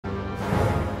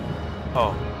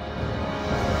Oh.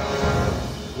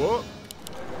 What?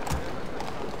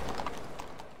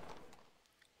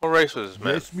 What race was this,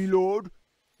 man? Yes, me lord.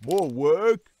 More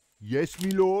work? Yes,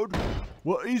 me lord.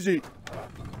 What is it?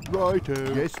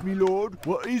 Righto. Yes, me lord.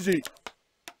 What is it?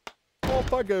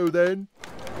 Off I go then.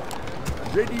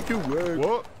 Ready to work.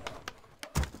 What?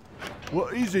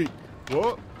 What is it?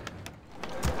 What?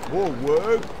 More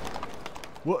work?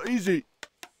 What is it?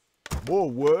 More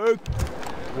work?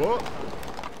 What?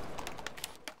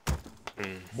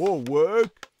 More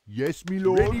work? Yes, me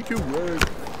lord. Ready to work.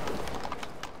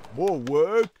 More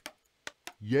work?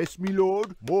 Yes, me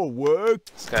lord. More work?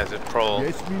 This guy's a pro.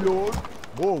 Yes, me lord.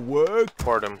 More work?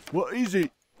 Port him. What is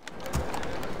it?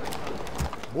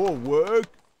 More work?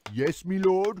 Yes, me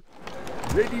lord.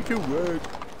 Ready to work.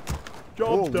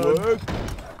 Job's done. More work?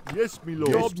 Yes, me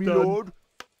lord. Yes, me lord.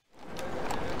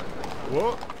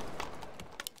 What?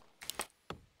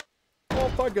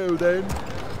 Off I go then.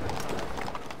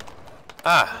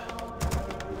 Ah.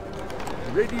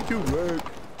 Ready to work.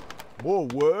 More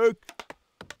work?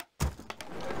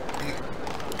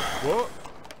 What?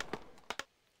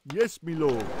 Yes, me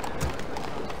lord.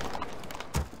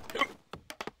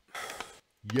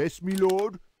 Yes, me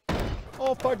lord.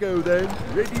 Off I go then.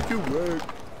 Ready to work.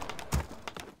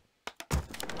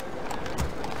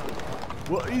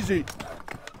 What is it?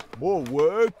 More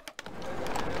work?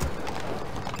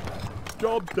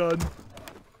 Job's done.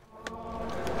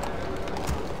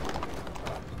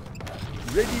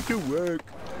 Ready to work.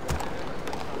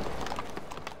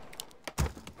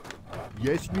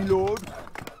 Yes, me lord.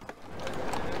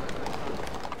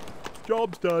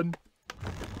 Job's done.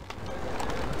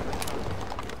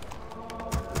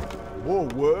 More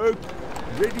work?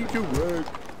 Ready to work.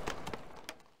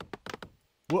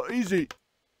 What is it?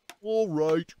 All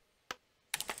right.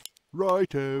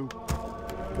 Righto.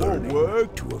 More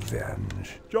work? To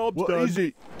avenge. Job's done. What is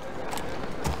it?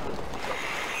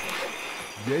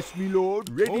 Yes, me lord.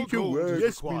 Ready to work.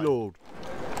 Yes, me lord.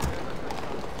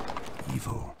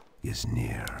 Evil is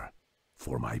near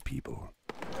for my people.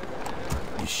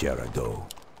 Isherado,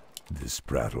 this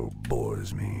prattle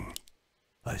bores me.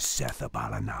 A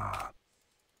Sethabalana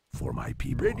for my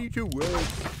people. Ready to work.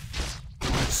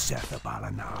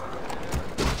 Sethabalana.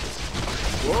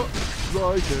 What?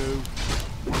 Righto.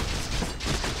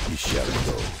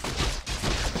 Isherado,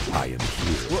 I am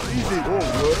here. What is it? Oh,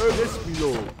 word? Yes, me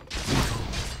lord.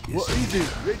 Evil What is it?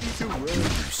 Ready to Do work. you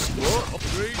see What? something?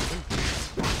 Upgrade.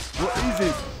 What is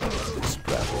it? This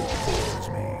prattle bores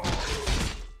me.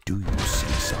 Do you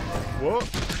see something? What?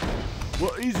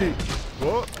 What is it?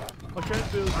 What? I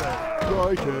can't build that.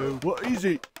 Righto. What is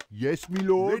it? Yes, me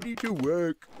lord. Ready to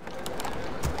work.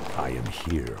 I am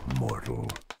here, mortal.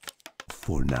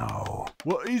 For now.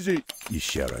 What is it?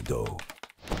 Isherado.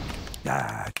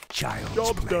 Child's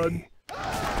Job play. done.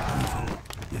 Evil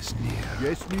is near.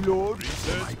 Yes, me lord.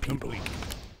 For my people.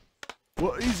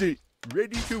 What is it?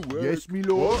 Ready to work. Yes, me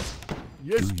lord. What?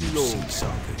 Yes, Do me you lord. see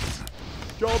something?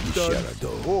 Job done.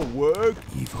 Isherado. More work.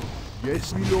 Evil Yes,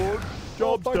 is me near. lord.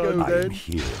 Job I done am then.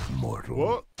 here, mortal.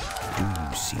 What? Do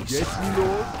you see Yes, something? me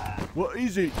lord. What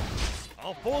is it?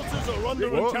 Our forces are under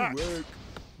What? attack. Work.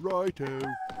 Righto.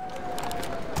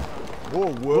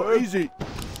 More work. What is it?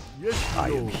 Yes, I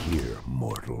me am lord. here,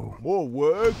 mortal. More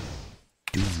work.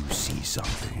 Do you see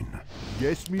something?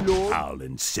 Yes, me lord. I'll More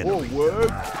incinerate work.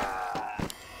 them.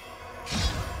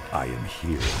 I am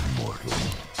here, mortal.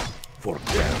 For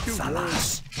Ready to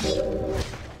Salas.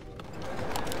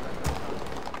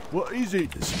 What is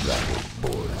it? This battle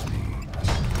bores me.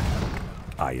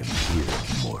 I am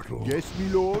here, mortal. Yes, me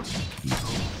lord.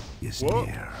 Evil is What?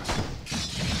 near.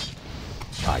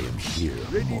 I am here,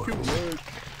 Ready mortal. to work.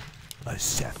 A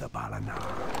Sethabalana.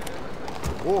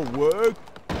 More work.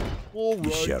 All right.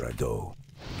 Isherado.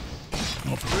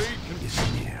 Evil is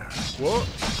near. What?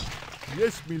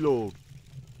 Yes, me lord.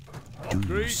 Do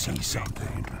you see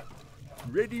something?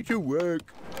 Ready to work.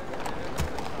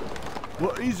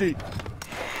 What is it?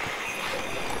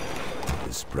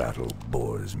 This prattle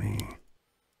bores me.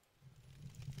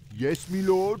 Yes, me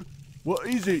lord. What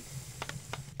is it?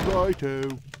 Righto.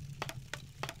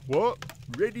 What?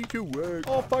 Ready to work.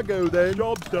 Off I go then.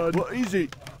 Job's done. What is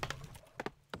it?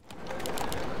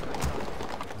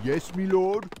 Yes, me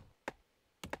lord.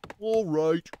 All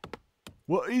right.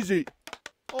 What is it?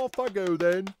 Off I go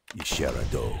then.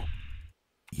 Isherado.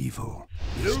 Evil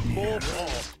is Build more near.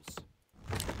 bombs.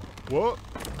 What?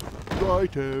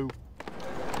 Righto.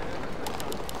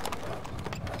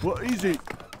 What is it?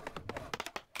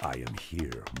 I am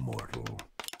here, mortal.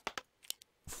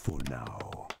 For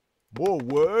now. More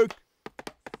work?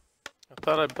 I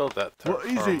thought I built that third What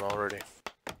is farm it? already.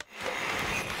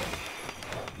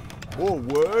 More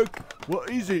work? What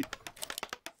is it?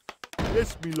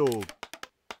 Yes, me lord.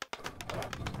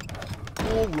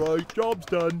 All right, job's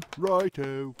done.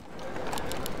 Righto.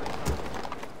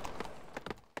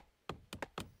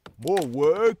 More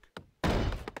work?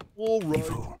 All right.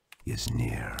 Evil is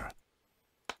near.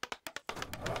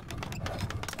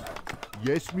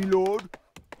 Yes, me lord.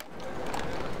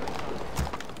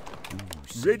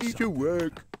 Ready to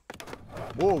work.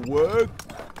 More work?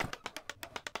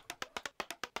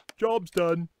 Job's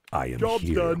done. I am Job's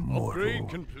here, done. mortal. Upgrade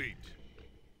complete.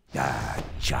 Ah,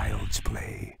 child's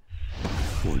play.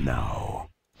 For now,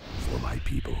 for my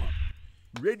people.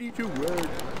 Ready to work.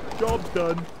 Job's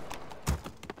done.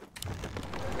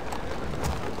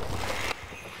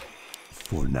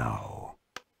 For now.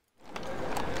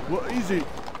 What is it?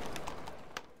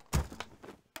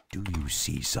 Do you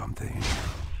see something?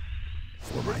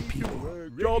 For my people.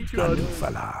 Job's done.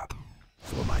 Fala.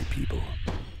 For my people.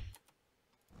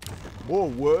 More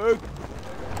work?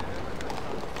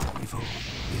 Evil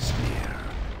is near.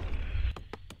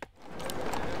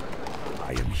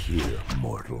 I am here,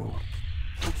 mortal.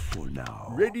 For now.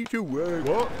 Ready to work.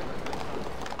 What?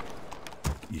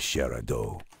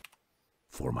 Yisherado.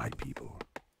 For my people.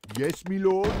 Yes, me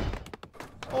lord.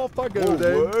 Off I go More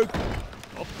then. work?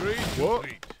 Upgrade What?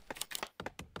 complete.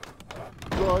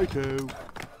 Righto.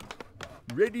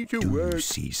 Ready to Do work. you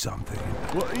see something?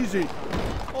 What is it?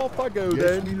 Off I go Yes,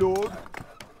 then, me lord.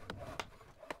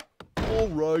 All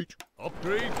right.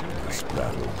 Upgrade complete. This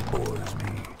battle bores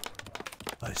me.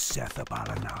 A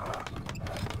Sethabalana.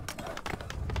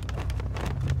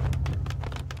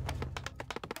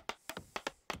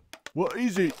 What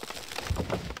is it?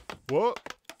 What?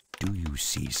 Do you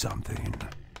see something?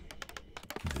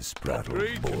 This battle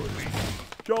Upgrade bores complete. me.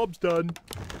 Job's done.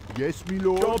 Yes, me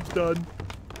lord. Job's done.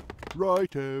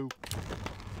 Righto.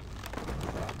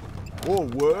 More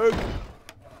work?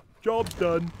 Job's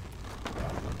done.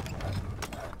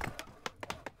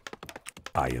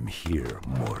 I am here,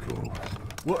 mortal.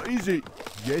 What is it?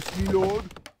 Yes, me lord.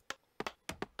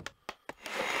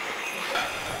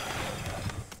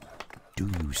 Do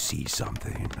you see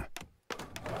something?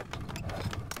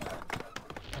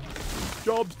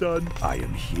 Job's done. I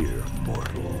am here,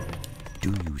 mortal.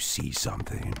 Do you see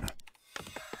something?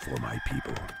 For my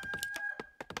people.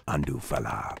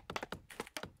 Andufala.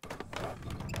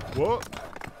 What?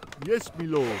 Yes, me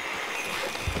lord.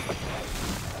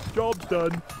 Job's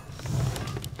done.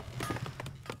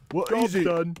 What is it?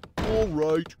 Done. All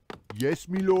right. Yes,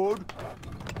 me lord.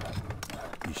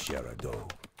 Isherado.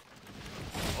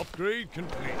 Upgrade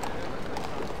complete.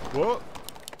 What?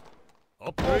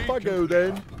 Upgrade Off I go complete.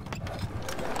 then.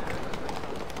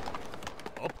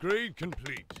 Upgrade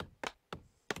complete.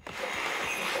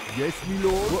 Yes, me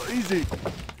lord. What is it?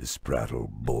 This prattle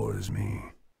bores me.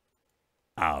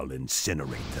 I'll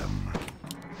incinerate them.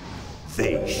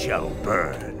 They shall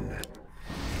burn.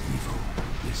 Evil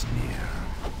is near.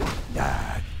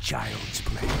 Ah, child's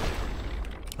play.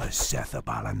 A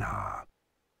Sethabalana.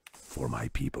 For my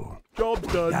people. Job's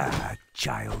done. Ah,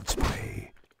 child's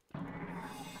play.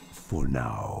 For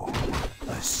now,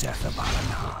 a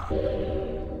Sethabalana.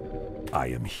 I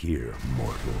am here,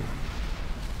 mortal.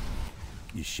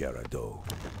 Yisherado.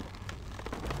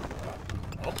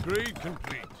 Upgrade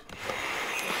complete.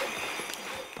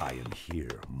 I am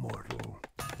here, mortal.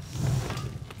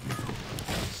 Evil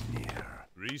is near.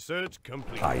 Research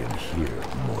complete. I am here,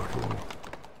 mortal.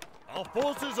 Our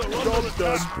forces are under Job's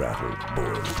done. attack. Prattle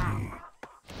bores me.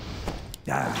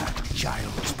 Ah,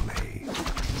 child's play.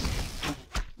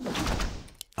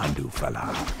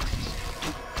 Andufala.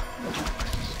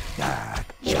 Ah,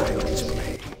 child's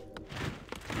play.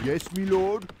 Yes, me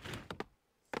lord.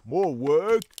 More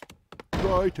work?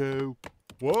 Righto.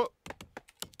 What?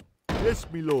 Yes,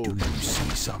 me Do lord. you see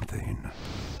something?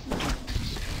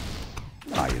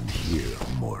 I am here,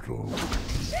 mortal.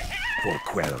 For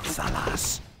Quel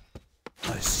Thalas.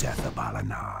 A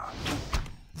Sethabalana.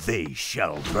 They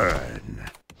shall burn.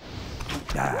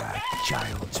 Ah,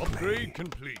 child's play. Upgrade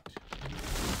complete.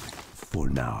 For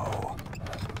now.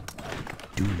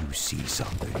 Do you see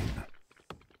something?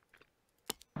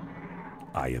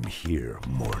 I am here,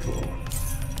 mortal.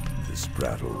 This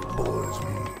prattle bores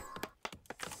me.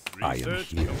 I am Research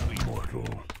here, complete.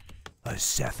 mortal. A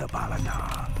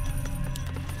Sethabalana.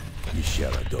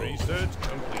 Yisherado. Research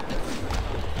complete.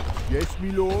 Yes,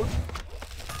 me lord.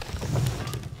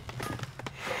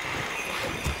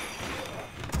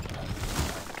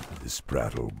 This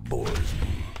prattle bores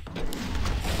me.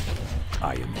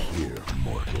 I am here,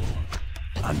 mortal.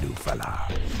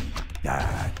 Andufala.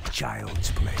 Ah,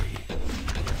 child's play.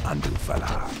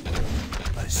 Andufala.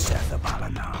 A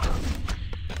Sethabalana.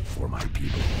 For my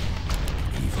people.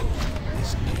 Evil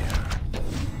is near.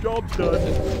 Job's done.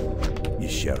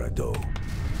 Yisharado.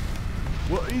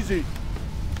 What is it?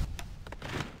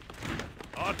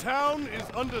 Our town is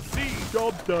under siege.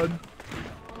 Job's done.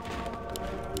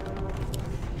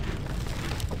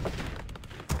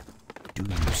 Do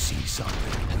you see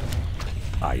something?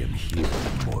 I am here,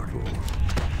 mortal.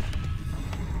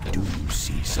 Do you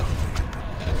see something?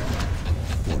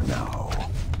 For now.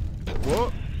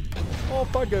 What?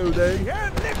 Off I go then.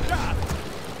 And lift off!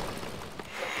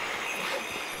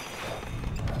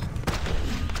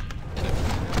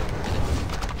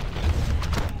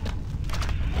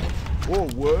 More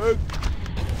work.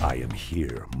 I am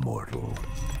here, mortal.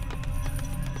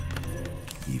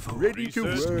 Evil Ready to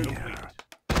is work. near.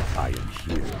 I am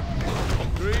here.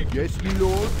 Upgrade. Yes, me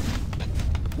lord.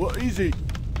 What is it?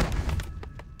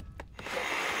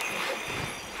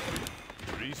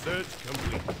 Research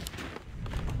complete.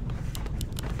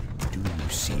 Do you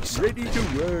see something? Ready to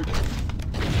work.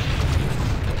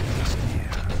 Is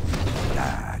near.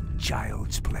 Ah,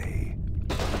 child's play.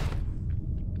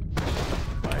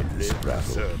 This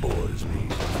rattle bores me.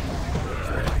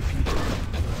 For my people.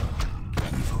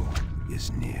 Evil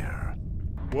is near.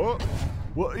 What?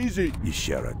 What is it?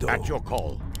 Yisharado. At your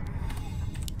call.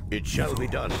 It shall be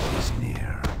done. Is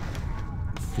near.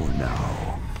 For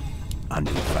now.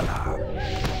 Andufala.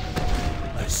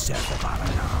 A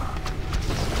Sethabalana.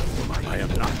 I am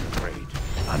not afraid.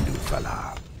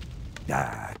 Andufala.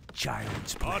 Ah,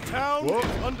 child's play. Our town What?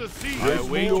 is under siege. Yes, I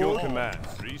await my your lord.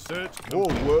 commands. Research More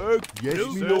complete. work. Yes, me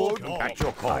Research lord. complete. At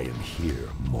your call. I am here,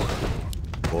 mortal.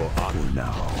 For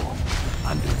now.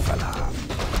 Andufala.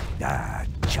 Ah,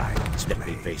 child's Let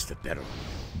play. me face the peril.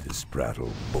 This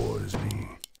prattle bores me.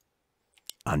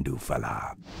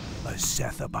 Andufala, a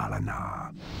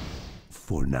Sethabalana.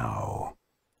 For now,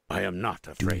 I am not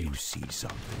do afraid. you see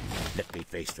something? Let me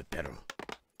face the peril.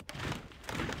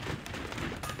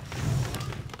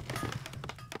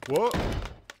 What?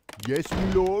 Yes,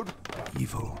 me lord.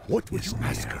 Evil What would is you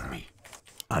ask near. of me?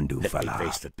 Let me Andufala,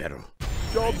 face the peril.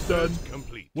 Job's done. Research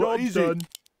complete. What Job's is it?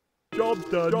 Job's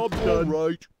done. Job's done.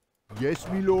 Right. Yes,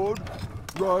 me lord.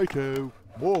 Righto.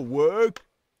 More work.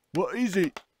 What is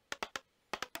it?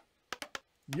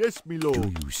 Yes, me do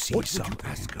lord. you see What would something? you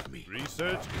ask of me?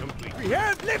 Research complete. We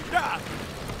have liftoff.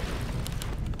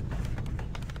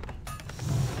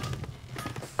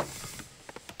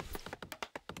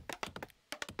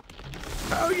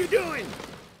 How are you doing?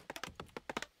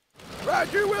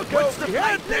 Roger, we'll go. What's the We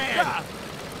have plan? liftoff.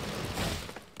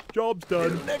 Job's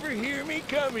done. You'll never hear me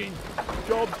coming.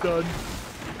 Job's done.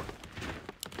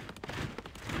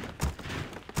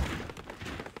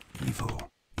 Evil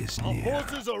is Our near.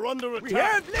 forces are under attack.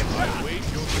 have liftoff. I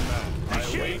await your command. I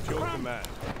await your command.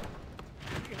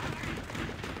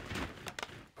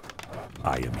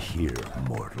 I am here,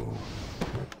 mortal.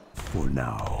 For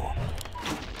now.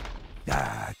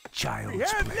 Ah,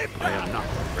 child's play. I am not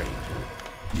afraid.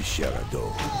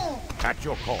 Yisharado, At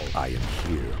your call. I am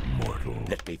here, mortal.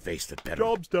 Let me face the peril.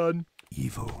 Job's done.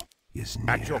 Evil is near.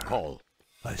 At your call.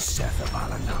 A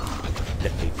Sethabalana.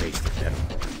 Let me face the peril.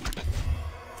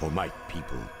 For my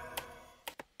people.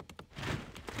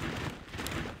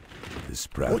 This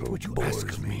prattle would you bores ask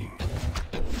of me.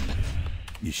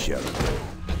 Yisharado,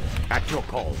 At your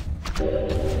call.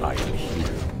 I am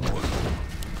here, mortal.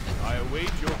 I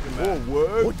await your More command.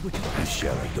 work. What would you ask?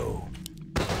 Yisharado,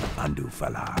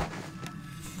 Andufala.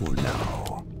 For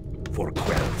now. For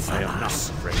Quel'Thalas. I am not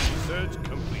afraid. Research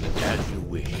complete. As you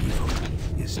wish. Evil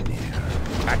is near.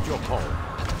 At your call.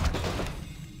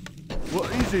 What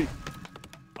is it?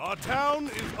 Our town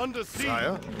is under siege.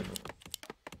 Sire?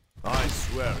 I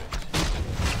swear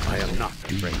it. I am not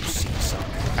Do you afraid. see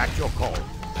something? At your call.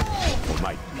 For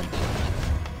my people.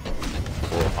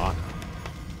 For honor.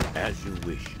 As you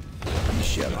wish. I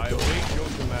Yisharado, await your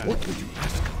command. What would you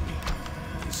ask of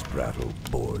me? this prattle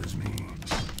bores me.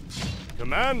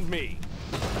 Command me.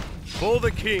 For the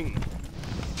king.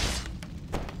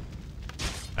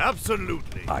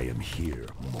 Absolutely. I am here,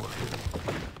 mortal.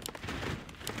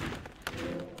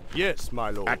 Yes, my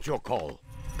lord. At your call.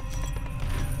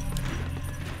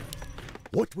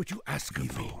 What would you ask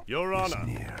of me? Evil Your is honor.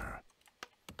 near.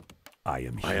 I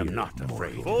am here, I am not mortal.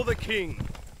 afraid. For the king.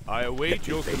 I await Let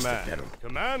me your face the command. peril.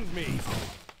 Command me. Evil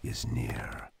is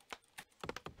near.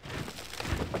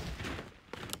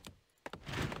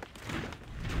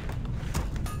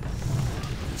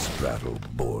 This prattle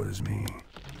bores me.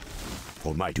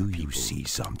 For my Do people. you see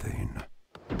something?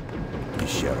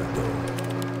 Yisharado,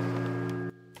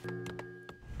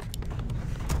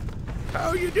 How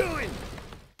are you doing?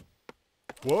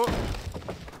 What?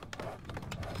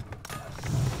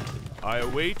 I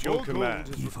await your More gold command.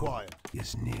 is evil required.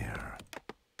 is near.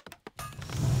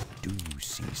 Do you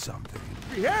see something?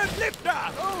 We have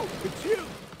liftoff! Oh, it's you!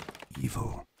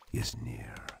 Evil is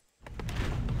near.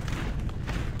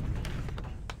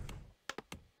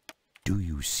 Do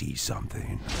you see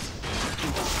something?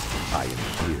 I am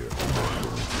here,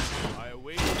 mortal. I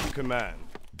await your command.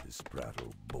 This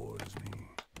prattle bores me.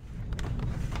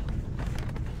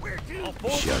 Where to? Our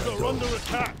forces are under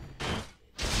attack!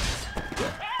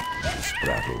 This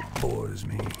prattle bores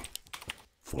me.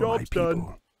 For Job's my people.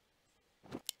 done.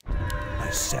 I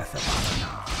Seth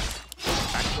Abalana.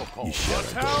 At your call. Our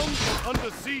town is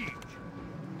under siege!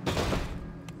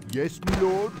 Yes, my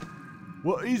lord.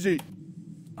 What is it?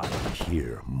 I am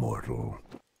here, mortal,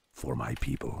 for my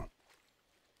people.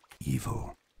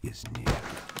 Evil is near.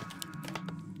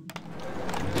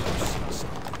 Do you see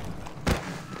something?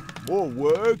 More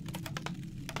work?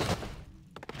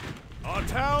 Our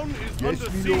town is Yes, under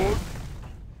my siege! lord.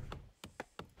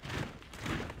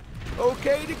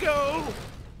 Okay to go!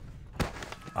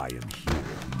 I am here,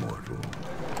 mortal.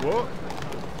 What?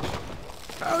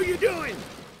 How you doing?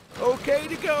 Okay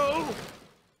to go?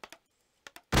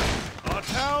 Our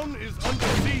town is under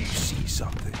siege! See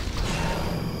something?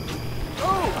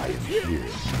 Oh, I am here,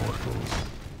 mortal.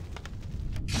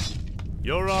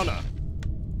 Your Honor.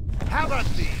 How about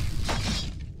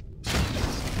these?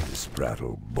 This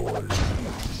prattle bores me.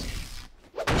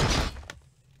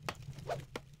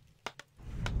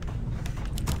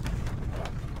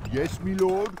 Yes, my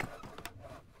lord.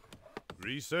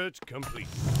 Research complete.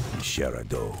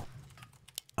 Sherado.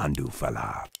 Andu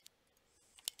Fala.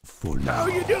 For now. How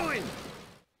you doing?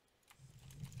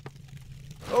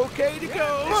 Okay to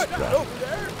go? What? Over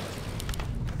there?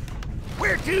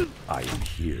 Where to? I am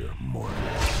here, mortal.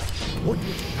 What would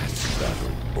you ask?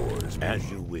 Prattle bores me.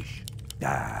 As you wish.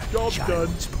 Ah, Job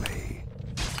child's play.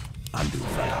 Andu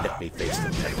Fala. Let me face the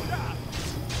devil.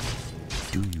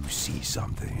 Do you see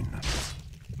something?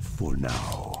 For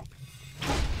now.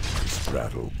 This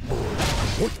prattle bores me.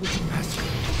 What would you ask?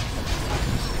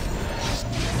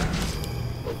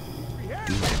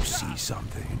 Do you see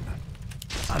something?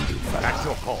 Andu Fala. At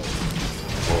your call.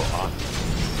 For honor.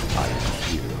 I am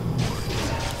here, mortal.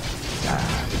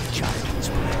 Ah, child's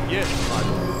play. Yes, my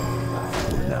lord.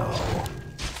 For now.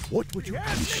 What would you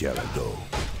ask? Sherado.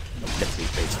 Let me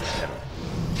face the devil.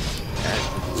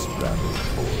 This prattle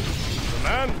bores me.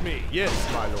 Command me. Yes,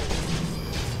 my lord.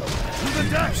 To Do the you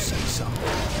death! see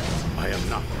something? I am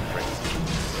not afraid.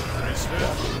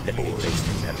 Research. Let me face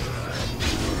the devil.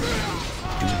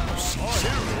 Do you see Our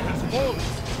something? hero has fallen.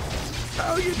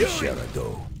 How you doing? Sherado.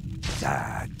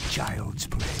 Ah, child's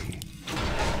play.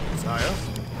 Sire?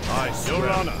 I swear. Your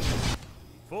Honor.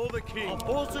 For the king. Our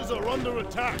forces are under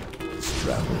attack. This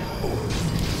prattle bores me.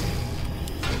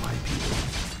 For my people.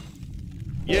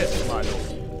 Yes, my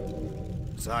lord.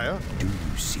 Sire? Do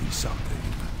you see something?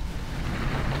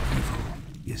 Evil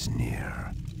is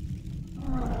near.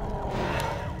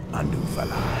 Andu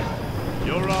Fala.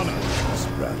 Your Honor. This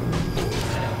prattle bores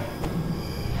me.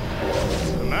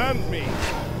 Command me.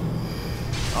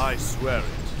 I swear it.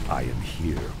 I am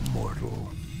here, mortal.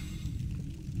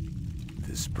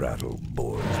 This prattle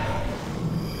bores me.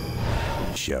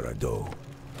 Sherado.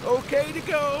 Okay to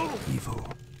go. Evil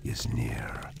is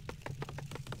near.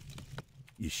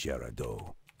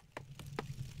 Isherado.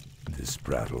 This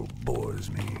prattle bores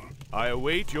me. I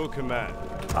await your command.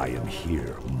 I am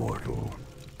here, mortal.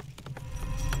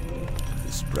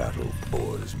 This prattle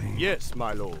bores me. Yes,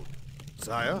 my lord.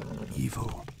 Sire?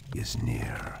 Evil is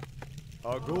near.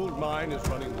 Our gold mine is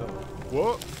running low.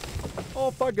 What?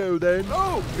 Off I go then.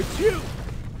 Oh, it's you!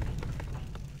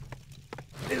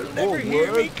 They'll never Oh,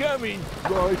 hear me word. coming.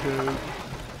 Righto.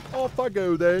 Off I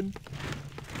go then.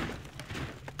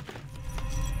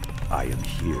 I am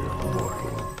here,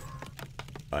 mortal.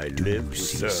 I Do live you to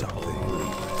see serve.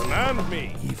 something? Command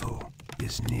me. Evil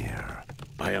is near.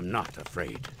 I am not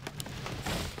afraid.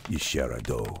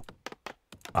 Isherado.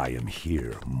 I am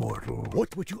here, mortal.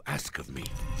 What would you ask of me?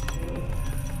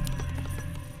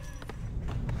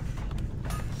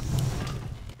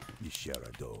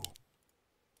 Isherado.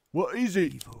 What is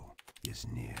it? Evil is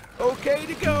near. Okay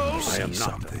to go. I See am not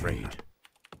something? afraid.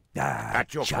 Ah,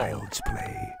 At your call. child's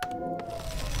play.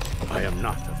 I am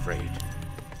not afraid.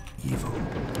 Evil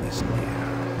is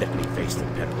near. Let me face the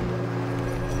devil.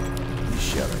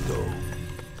 Isherado.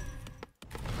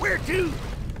 Where to?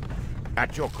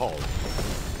 At your call.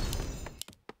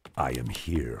 I am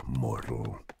here,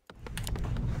 mortal.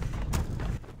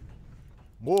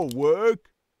 More work?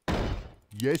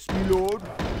 Yes, me lord.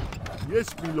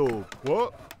 Yes, me lord.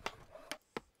 What?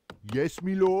 Yes,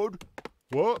 me lord.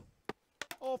 What?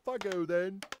 Off I go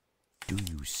then. Do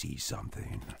you see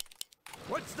something?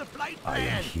 What's the flight I am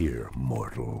plan? here,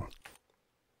 mortal.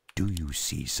 Do you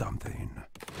see something?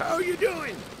 How you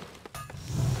doing?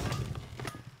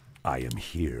 I am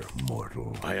here,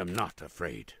 mortal. I am not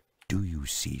afraid. Do you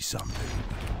see something?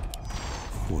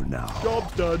 For now,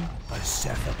 Job's done. a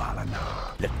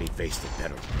Sethabalana. Let me face the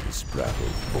peril. This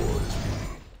battle bores me.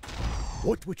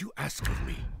 What would you ask of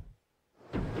me?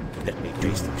 Let me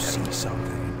face the You peril. see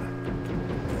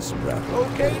something? This battle.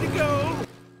 Okay to go.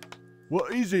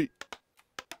 What is it?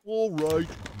 All right.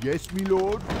 Yes, me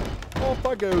lord. Off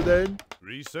I go then.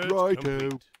 Research Righto.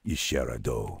 complete.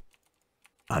 Yisherado.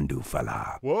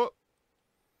 Andufala. What?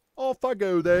 Off I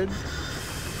go then.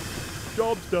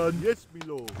 Job's done. Yes, me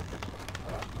lord.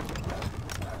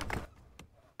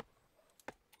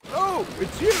 Oh,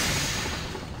 it's you.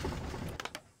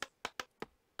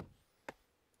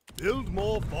 Build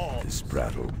more forts. This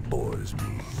battle bores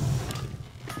me.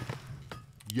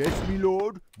 Yes, me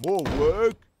lord. More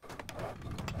work.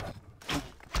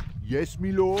 Yes,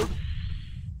 me lord.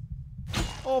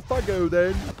 Off I go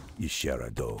then.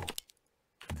 Yisherado.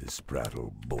 This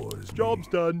battle bores me. Job's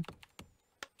done.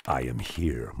 I am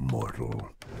here, mortal.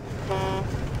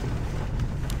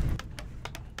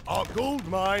 Our gold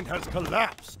mine has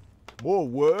collapsed. More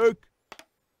work.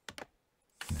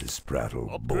 This battle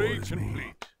Upgrade bores me.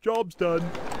 complete. Job's done.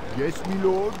 Yes, me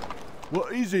lord.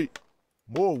 What is it?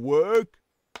 More work.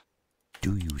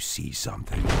 Do you see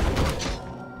something?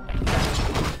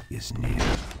 Is near.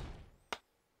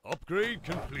 Upgrade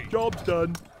complete. Job's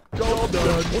done. Job's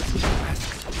done. Do you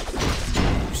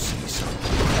see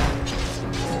something?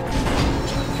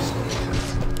 Is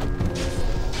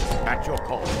near. At your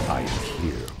call. I am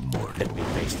here, mortal. Let me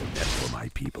face the peril. For my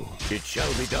people. It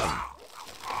shall be done.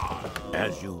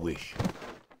 As you wish.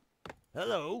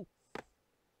 Hello.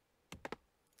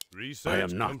 Research I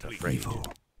am not complete. afraid. Evil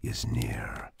is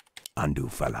near.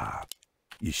 Andufala.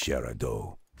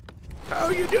 Yisherado. How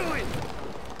you doing?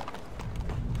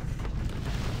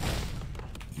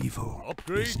 Evil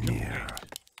Upgrade is near.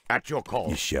 complete. At your call.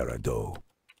 Yisherado.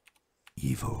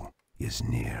 Evil is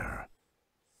near.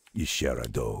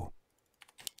 Yisherado.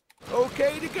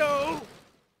 Okay to go.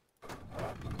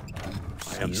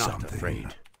 I am See not something.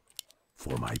 afraid.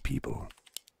 For my people.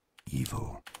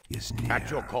 Evil is near. At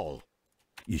your call.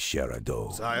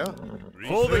 Yisherado. Sire.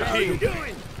 For the How you king.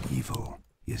 doing? Evil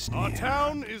is near. Our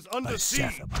town is A under siege.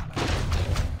 Sethabala.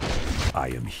 I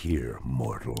am here,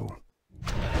 mortal.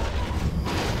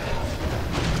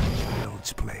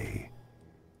 Child's play.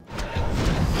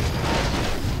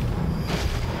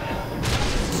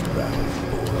 This battle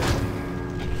bores me.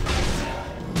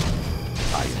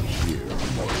 I am here,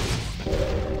 mortal.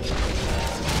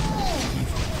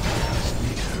 Evil is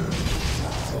near.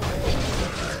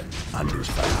 Under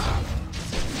fire.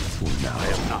 For now, I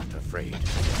am not afraid.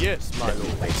 Yes, my Let me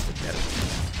lord. face the peril.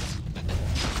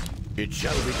 It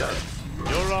shall be done.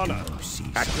 Your honor. you see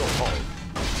At your call.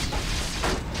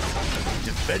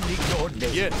 Defending your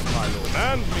name. Yes, my lord.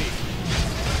 Command me.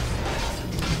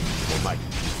 For my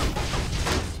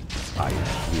I am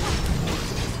here,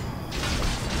 mortal.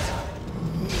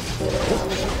 what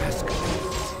would you ask of me?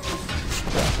 This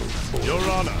battle bores Your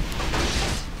honor.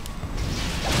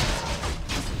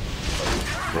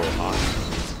 For honor.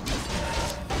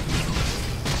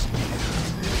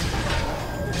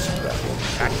 this battle.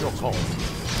 At your call.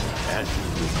 As you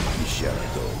wish.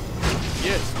 Yisherado.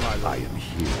 Yes, my I lord. am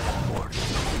here, mortal.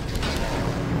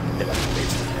 Let me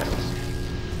face the peril.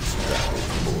 This battle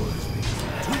bores me.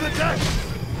 To the deck.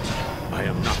 I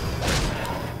am not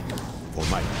afraid. For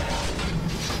my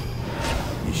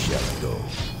Yisherado.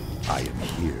 I am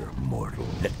here, mortal.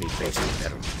 let me face the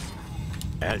peril.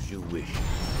 As you wish.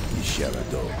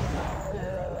 Yisherado.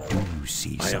 Do you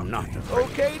see I am not something? afraid.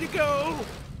 Okay to go.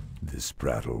 This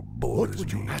battle What bores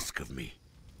would me. you ask of me?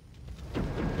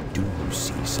 Do you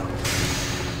see something?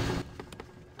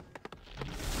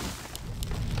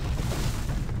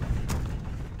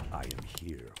 I am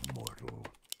here, mortal.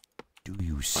 Do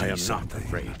you see I am something? not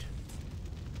afraid.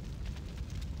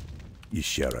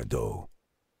 Yisherado.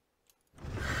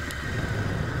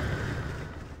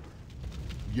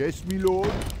 Yes, me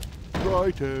lord.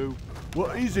 Righto.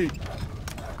 What is it?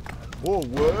 More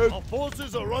work. Our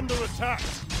forces are under attack.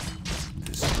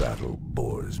 This battle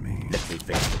bores me. Let me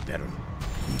face the peril.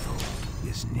 Evil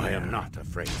is near. I am not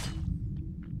afraid.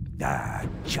 Ah,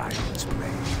 child's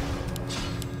play.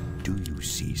 Do you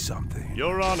see something?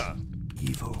 Your honor.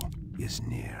 Evil is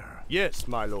near. Yes,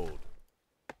 my lord.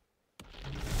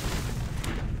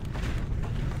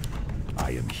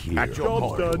 I am here. At your Job's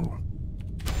call. done.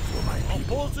 For my Our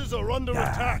people. forces are under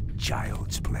Ah, attack.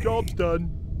 child's play. Job's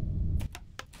done.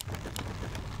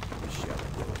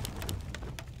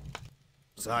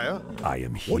 Sire. I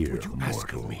am What here, would you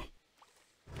ask mortal. of me?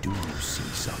 Do you see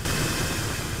something?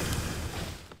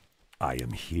 I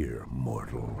am here,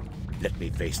 mortal. Let me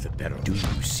face the peril. Do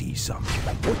you see something?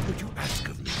 What would you ask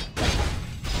of me?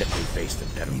 Let me face the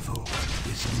peril. Evil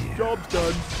is near. Job's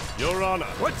done. Your Honor.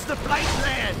 What's the flight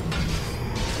plan?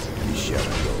 We shall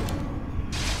go.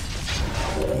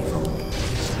 Evil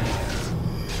is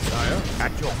near. Sire,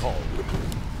 at your call.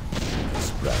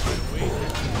 Sprattle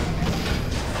board.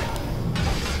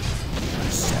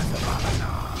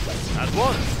 Sethabalana. At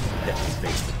once. Let me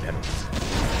face the peril.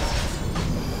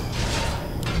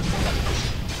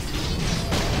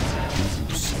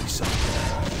 Do you see something?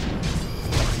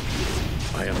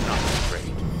 I am not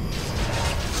afraid.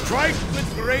 Strike with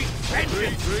great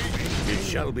vengeance! It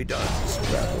shall be done.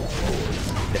 Sprattle board.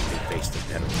 Let me face the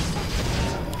peril.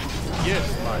 Yes,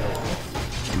 my lord.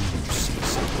 Do you see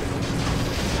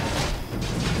something?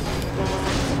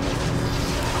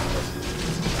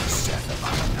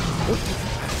 Sethabalana. What would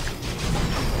you ask of me?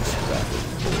 Sprattle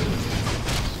board.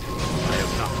 I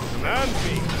am not. Command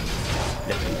me.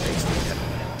 Let me face the peril.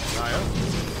 Sire.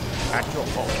 At your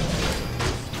call.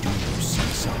 Do you see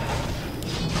something?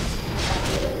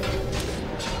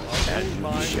 And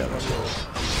you shall go.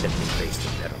 Let me face the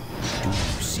peril. Do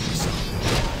you see something?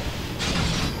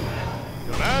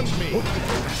 Command me. What would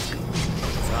you ask of me?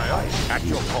 Sire. At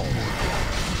your call.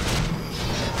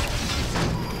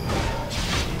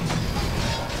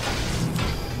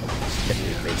 Let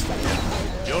me face the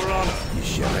peril. Your Honor. You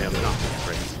shall I am not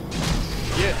afraid.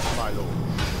 Yes, my lord.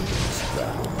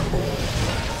 sprattle board.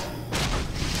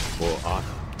 For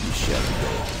honor. You shall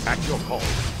go. At your call.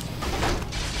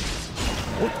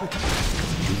 What would you ask of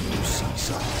me? Do you see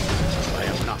something? I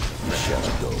am not You afraid. shall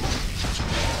go.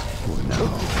 For now.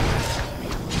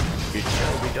 It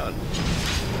shall be done.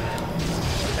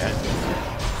 And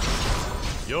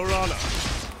Your Honor.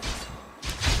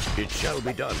 it shall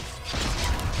be done.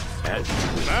 As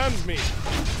Command me.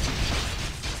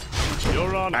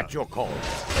 Your Honor. at your call.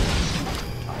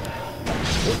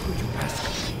 What would you ask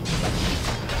of me?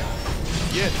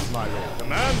 Yes, my lord.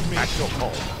 Command me. At your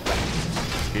call.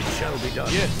 It shall be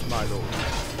done. Yes, my lord.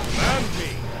 Command me.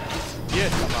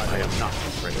 Yes, my I lord. am not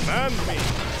afraid. Command me.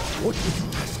 What would you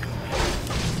ask of me?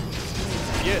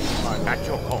 Yes, my lord. At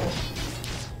your call.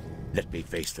 Let me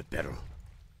face the peril.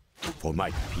 For my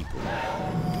people.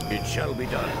 It shall be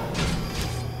done.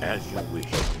 As you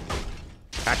wish.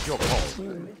 At your call.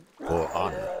 For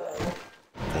honor.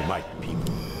 For my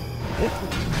people. What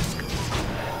would you ask of me?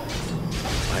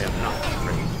 I am not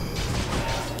afraid.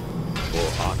 For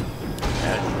honor.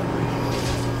 As you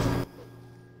wish.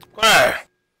 Alright.